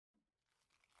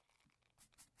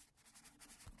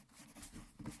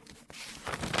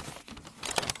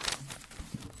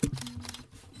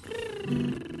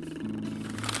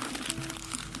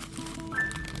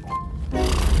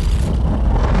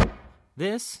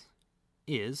This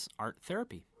is Art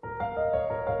Therapy.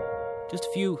 Just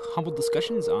a few humble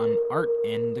discussions on art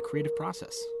and the creative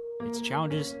process, its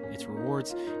challenges, its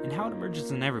rewards, and how it emerges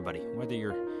in everybody, whether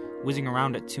you're whizzing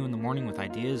around at 2 a.m. with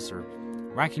ideas or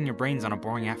racking your brains on a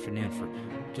boring afternoon for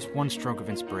just one stroke of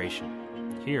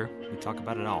inspiration. Here, we talk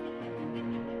about it all.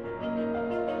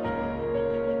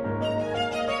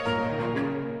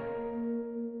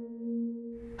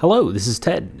 Hello, this is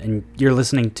Ted, and you're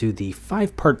listening to the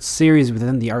 5-part series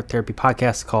within the Art Therapy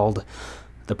podcast called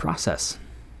The Process.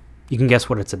 You can guess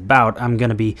what it's about. I'm going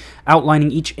to be outlining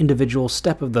each individual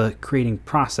step of the creating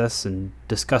process and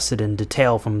discuss it in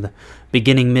detail from the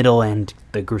beginning, middle, and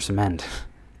the gruesome end.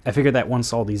 I figured that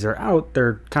once all these are out,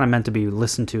 they're kind of meant to be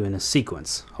listened to in a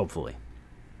sequence, hopefully.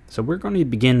 So we're going to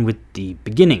begin with the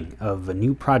beginning of a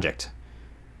new project.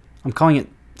 I'm calling it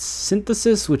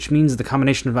synthesis, which means the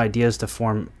combination of ideas to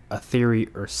form a theory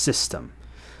or system.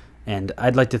 And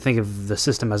I'd like to think of the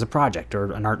system as a project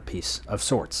or an art piece of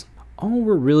sorts. All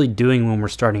we're really doing when we're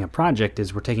starting a project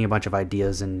is we're taking a bunch of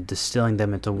ideas and distilling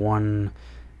them into one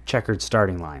checkered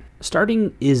starting line.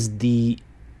 Starting is the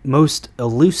most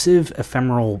elusive,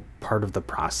 ephemeral part of the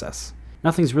process.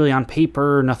 Nothing's really on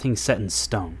paper, nothing's set in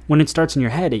stone. When it starts in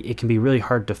your head, it can be really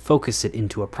hard to focus it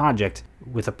into a project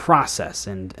with a process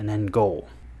and an end goal.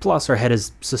 Plus, our head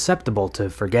is susceptible to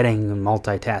forgetting and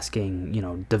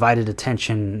multitasking, divided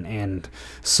attention, and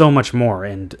so much more.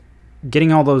 And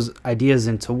getting all those ideas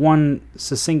into one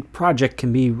succinct project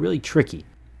can be really tricky.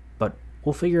 But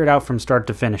we'll figure it out from start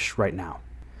to finish right now.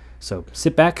 So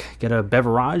sit back, get a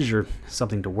beverage or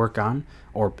something to work on.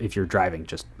 Or if you're driving,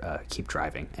 just keep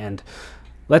driving. And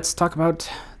let's talk about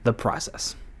the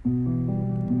process.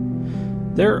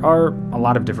 There are a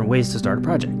lot of different ways to start a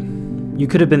project. You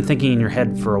could have been thinking in your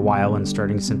head for a while, and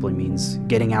starting simply means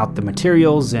getting out the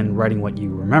materials and writing what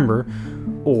you remember.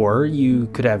 Or you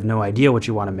could have no idea what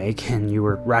you want to make, and you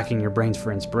were racking your brains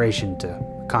for inspiration to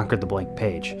conquer the blank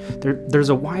page. There's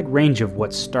a wide range of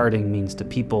what starting means to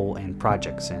people and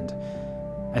projects, and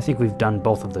I think we've done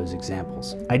both of those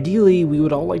examples. Ideally, we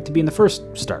would all like to be in the first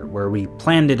start, where we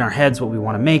planned in our heads what we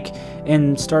want to make,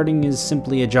 and starting is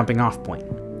simply a jumping off point.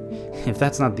 If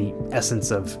that's not the essence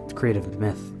of creative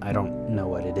myth, I don't know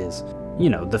what it is.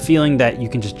 The feeling that you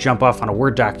can just jump off on a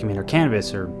Word document or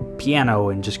Canvas or piano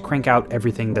and just crank out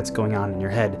everything that's going on in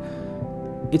your head.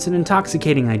 It's an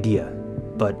intoxicating idea,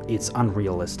 but it's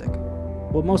unrealistic.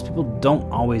 What most people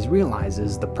don't always realize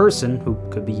is the person, who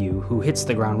could be you, who hits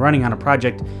the ground running on a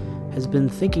project has been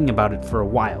thinking about it for a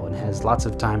while and has lots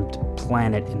of time to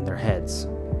plan it in their heads.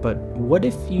 But what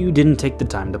if you didn't take the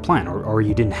time to plan, or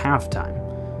you didn't have time?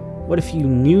 What if you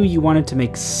knew you wanted to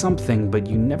make something, but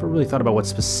you never really thought about what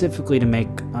specifically to make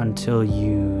until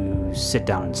you sit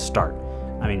down and start?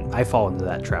 I fall into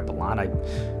that trap a lot. I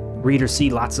read or see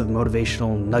lots of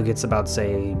motivational nuggets about,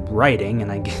 say, writing,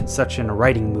 and I get such in a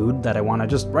writing mood that I want to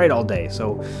just write all day.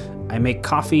 So I make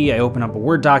coffee, I open up a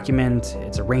Word document,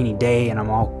 it's a rainy day, and I'm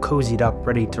all cozied up,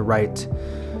 ready to write.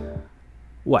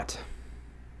 What?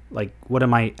 What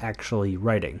am I actually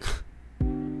writing?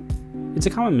 It's a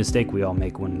common mistake we all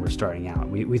make when we're starting out.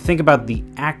 We think about the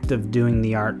act of doing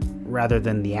the art rather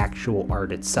than the actual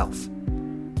art itself.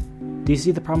 Do you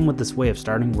see the problem with this way of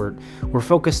starting? We're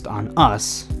focused on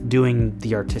us doing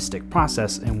the artistic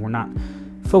process, and we're not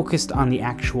focused on the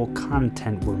actual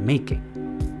content we're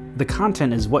making. The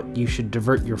content is what you should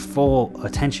divert your full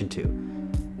attention to,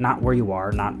 not where you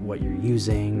are, not what you're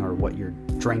using or what you're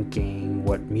drinking,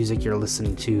 what music you're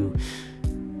listening to,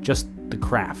 just the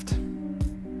craft.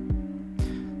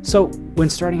 So, when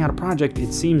starting out a project,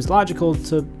 it seems logical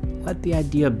to let the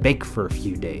idea bake for a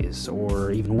few days, or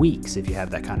even weeks if you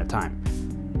have that kind of time.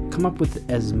 Come up with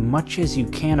as much as you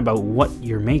can about what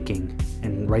you're making,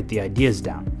 and write the ideas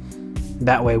down.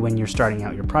 That way, when you're starting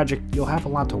out your project, you'll have a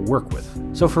lot to work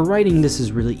with. So for writing, this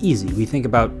is really easy. We think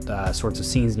about sorts of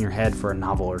scenes in your head for a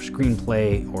novel or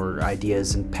screenplay, or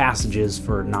ideas and passages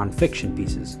for nonfiction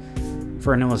pieces.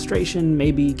 For an illustration,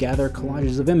 maybe gather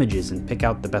collages of images and pick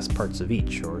out the best parts of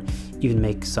each, or even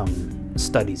make some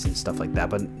studies and stuff like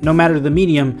that. But no matter the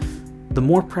medium, the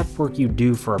more prep work you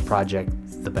do for a project,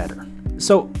 the better.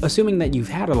 So, assuming that you've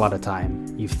had a lot of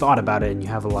time, you've thought about it, and you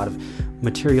have a lot of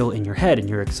material in your head and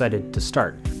you're excited to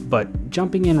start, but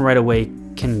jumping in right away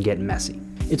can get messy.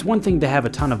 It's one thing to have a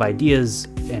ton of ideas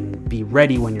and be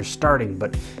ready when you're starting,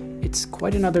 but it's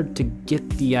quite another to get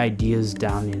the ideas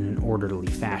down in an orderly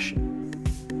fashion.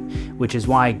 Which is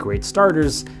why great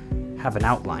starters have an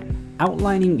outline.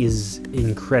 Outlining is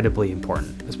incredibly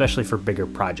important, especially for bigger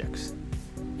projects.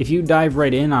 If you dive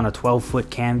right in on a 12-foot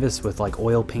canvas with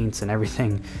oil paints and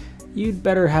everything, you'd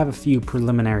better have a few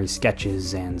preliminary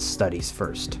sketches and studies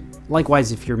first.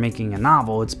 Likewise, if you're making a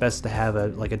novel, it's best to have a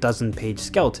 12-page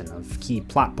skeleton of key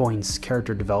plot points,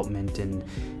 character development, and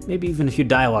maybe even a few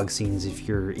dialogue scenes if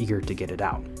you're eager to get it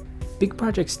out. Big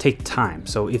projects take time,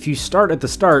 so if you start at the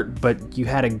start, but you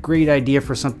had a great idea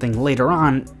for something later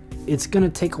on, it's gonna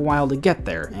take a while to get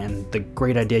there, and the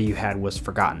great idea you had was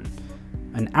forgotten.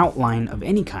 An outline of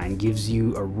any kind gives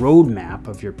you a roadmap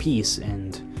of your piece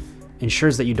and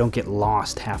ensures that you don't get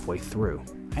lost halfway through.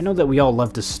 I know that we all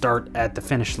love to start at the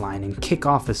finish line and kick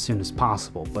off as soon as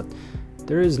possible, but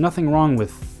there is nothing wrong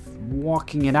with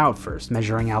walking it out first,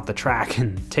 measuring out the track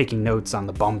and taking notes on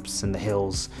the bumps and the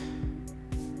hills.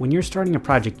 When you're starting a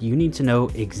project, you need to know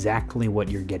exactly what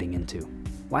you're getting into.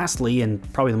 Lastly, and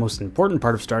probably the most important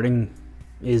part of starting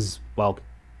is,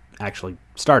 actually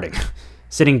starting.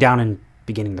 Sitting down and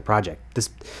beginning the project. This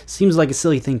seems like a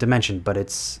silly thing to mention, but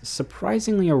it's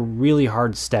surprisingly a really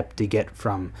hard step to get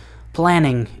from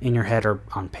planning in your head or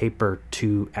on paper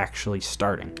to actually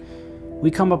starting.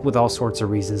 We come up with all sorts of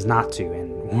reasons not to,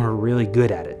 and we're really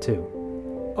good at it too.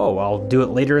 Oh, I'll do it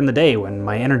later in the day when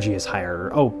my energy is higher.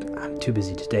 Or, oh, I'm too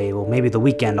busy today. Well, maybe the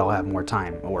weekend I'll have more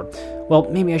time. Or, well,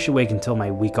 maybe I should wait until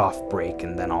my week off break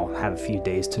and then I'll have a few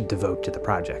days to devote to the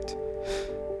project.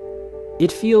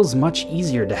 It feels much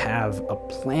easier to have a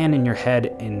plan in your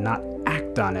head and not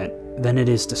act on it than it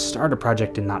is to start a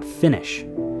project and not finish.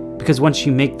 Because once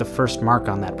you make the first mark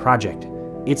on that project,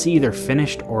 it's either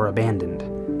finished or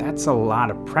abandoned. That's a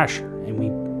lot of pressure, and we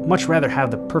much rather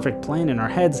have the perfect plan in our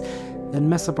heads than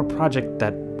mess up a project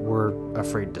that we're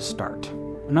afraid to start.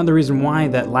 Another reason why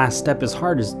that last step is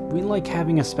hard is we like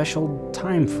having a special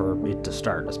time for it to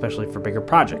start, especially for bigger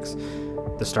projects.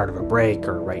 The start of a break,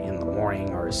 or right in the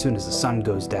morning, or as soon as the sun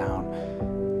goes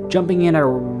down. Jumping in at a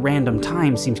random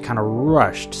time seems kind of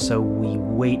rushed, so we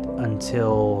wait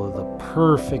until the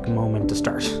perfect moment to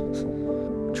start.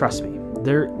 Trust me,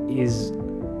 there is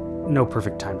no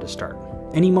perfect time to start.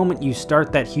 Any moment you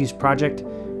start that huge project,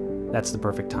 that's the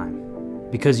perfect time.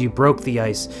 Because you broke the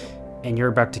ice and you're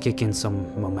about to kick in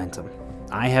some momentum.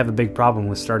 I have a big problem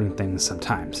with starting things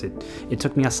sometimes. It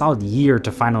took me a solid year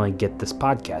to finally get this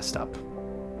podcast up.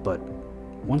 But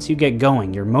once you get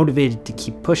going, you're motivated to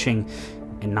keep pushing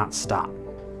and not stop.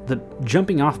 The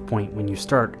jumping off point when you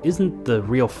start isn't the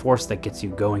real force that gets you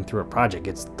going through a project,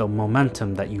 it's the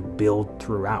momentum that you build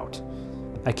throughout.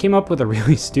 I came up with a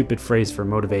really stupid phrase for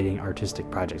motivating artistic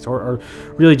projects, or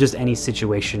really just any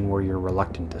situation where you're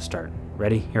reluctant to start.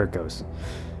 Ready? Here it goes.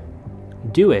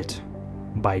 Do it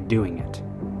by doing it.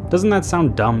 Doesn't that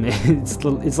sound dumb?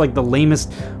 It's like the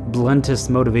lamest, bluntest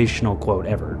motivational quote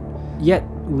ever. Yet,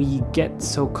 we get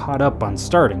so caught up on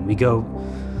starting. We go,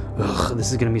 ugh,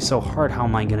 this is going to be so hard. How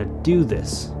am I going to do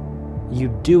this? You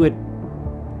do it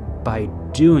by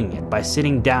doing it, by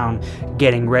sitting down,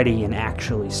 getting ready, and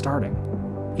actually starting.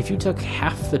 If you took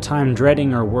half the time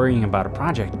dreading or worrying about a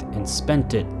project and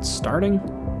spent it starting,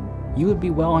 you would be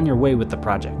well on your way with the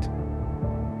project.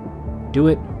 Do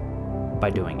it by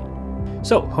doing it.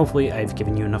 So, hopefully I've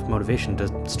given you enough motivation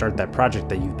to start that project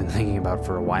that you've been thinking about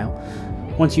for a while.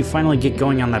 Once you finally get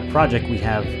going on that project, we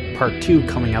have part 2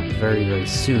 coming up very, very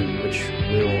soon, which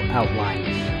will outline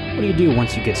what do you do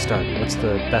once you get started? What's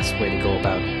the best way to go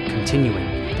about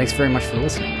continuing? Thanks very much for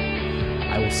listening.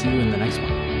 I will see you in the next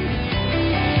one.